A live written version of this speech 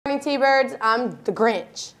T-Birds. I'm the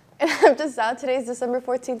Grinch. And I'm Gisell. Today is December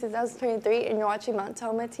 14th, 2023, and you're watching Mount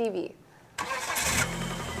Tahoma TV.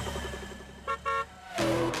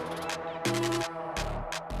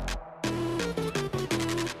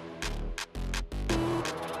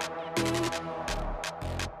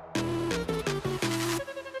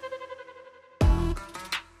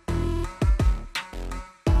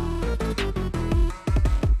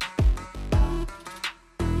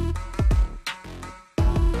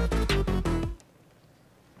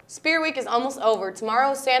 Spirit Week is almost over.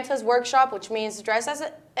 Tomorrow is Santa's workshop, which means dress as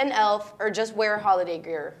an elf or just wear holiday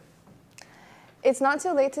gear. It's not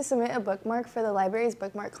too late to submit a bookmark for the library's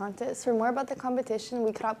bookmark contest. For more about the competition,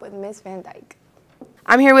 we caught up with Ms. Van Dyke.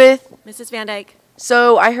 I'm here with Mrs. Van Dyke.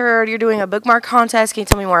 So I heard you're doing a bookmark contest. Can you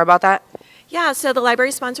tell me more about that? Yeah, so the library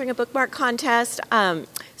is sponsoring a bookmark contest.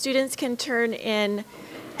 Students can turn in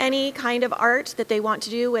any kind of art that they want to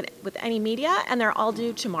do with any media, and they're all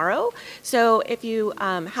due tomorrow. So if you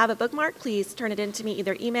have a bookmark, please turn it in to me,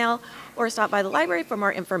 either email or stop by the library for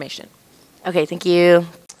more information. Okay, thank you.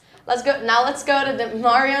 Let's go to the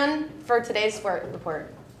Marion for today's sport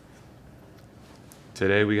report.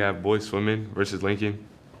 Today we have boys swimming versus Lincoln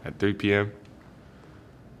at 3 p.m.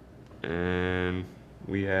 And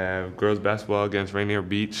we have girls basketball against Rainier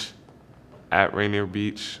Beach at Rainier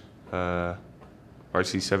Beach.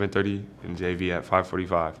 RC 7:30 and JV at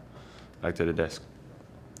 5:45. Back to the desk.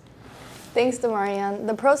 Thanks to Marianne.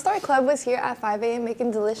 The Pro Star Club was here at 5 a.m.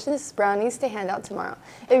 making delicious brownies to hand out tomorrow.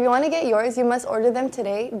 If you want to get yours, you must order them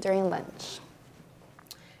today during lunch.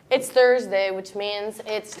 It's Thursday, which means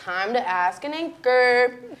it's time to ask an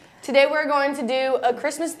anchor. Today we're going to do a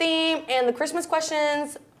Christmas theme and the Christmas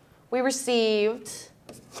questions we received.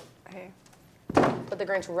 Okay. Put the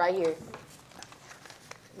Grinch right here.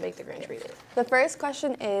 Make the Grinch read it. The first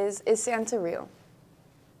question is Santa real?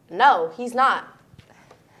 No, he's not.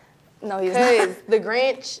 No, he's not. The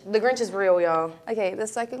Grinch is real, y'all. Okay, the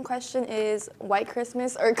second question is white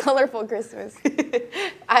Christmas or colorful Christmas?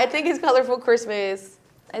 I think it's colorful Christmas.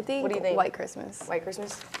 I think, what do you think? White Christmas. White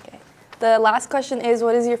Christmas? Okay. The last question is,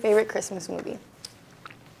 what is your favorite Christmas movie?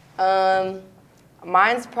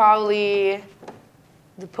 Mine's probably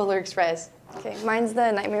The Polar Express. Okay, mine's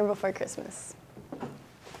The Nightmare Before Christmas.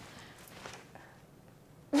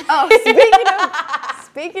 Oh,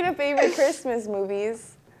 speaking of favorite Christmas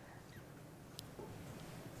movies.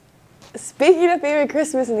 Speaking of favorite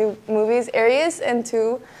Christmas movies, Arius and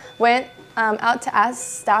Tu went out to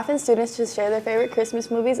ask staff and students to share their favorite Christmas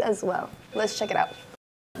movies as well. Let's check it out.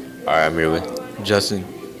 All right, I'm here with Justin.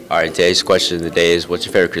 All right, today's question of the day is, what's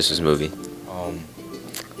your favorite Christmas movie?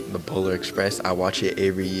 The Polar Express. I watch it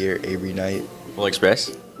every year, every night. Polar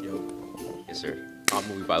Express? Yep. Yes, sir.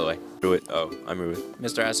 Movie, by the way. I'm here with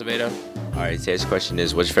Mr. Acevedo. All right, today's question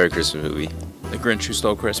is, what's your favorite Christmas movie? The Grinch Who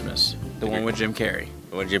Stole Christmas. The one with Jim Carrey.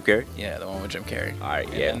 The one with Jim Carrey? Yeah, the one with Jim Carrey. All right,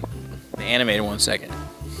 And yeah. the animated one second.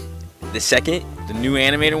 The second? The new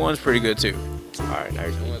animated one's pretty good too. All right, now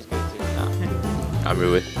you're good too. I'm here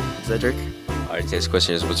with Cedric. All right, today's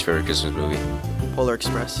question is, what's your favorite Christmas movie? Polar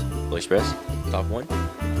Express. Polar Express? Top one?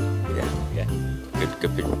 Yeah.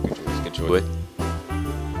 Good pick. Good choice. With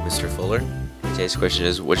Mr. Fuller. today's question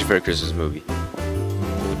is, what's your favorite Christmas movie?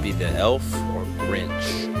 It would be The Elf or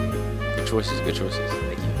Grinch. Good choices. Thank you.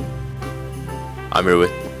 I'm here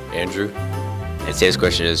with Andrew. and today's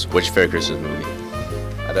question is, what's your favorite Christmas movie?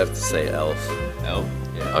 I'd have to say Elf. Elf?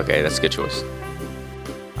 Yeah. Okay, that's a good choice.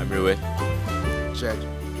 I'm here with Jack.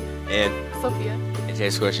 and Sophia. and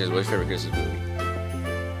today's question is, what's your favorite Christmas movie?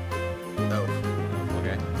 Elf.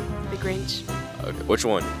 Okay. The Grinch. Okay. Which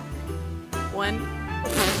one? One.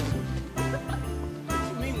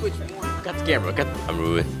 Got the camera. I'm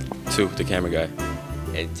here with Two, the camera guy.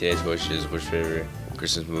 and today's question is, what's your favorite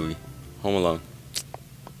Christmas movie? Home Alone.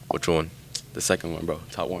 Which one? The second one, bro.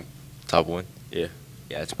 Top one. Top one? Yeah.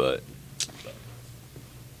 Yeah, it's Bud.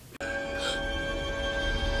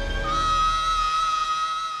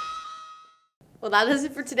 Well, that is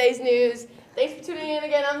it for today's news. Thanks for tuning in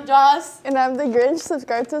again. I'm Joss. And I'm the Grinch.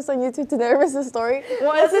 Subscribe to us on YouTube to never miss a story.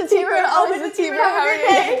 Once a T-Bird, always a T-Bird. Have a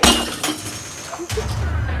great day.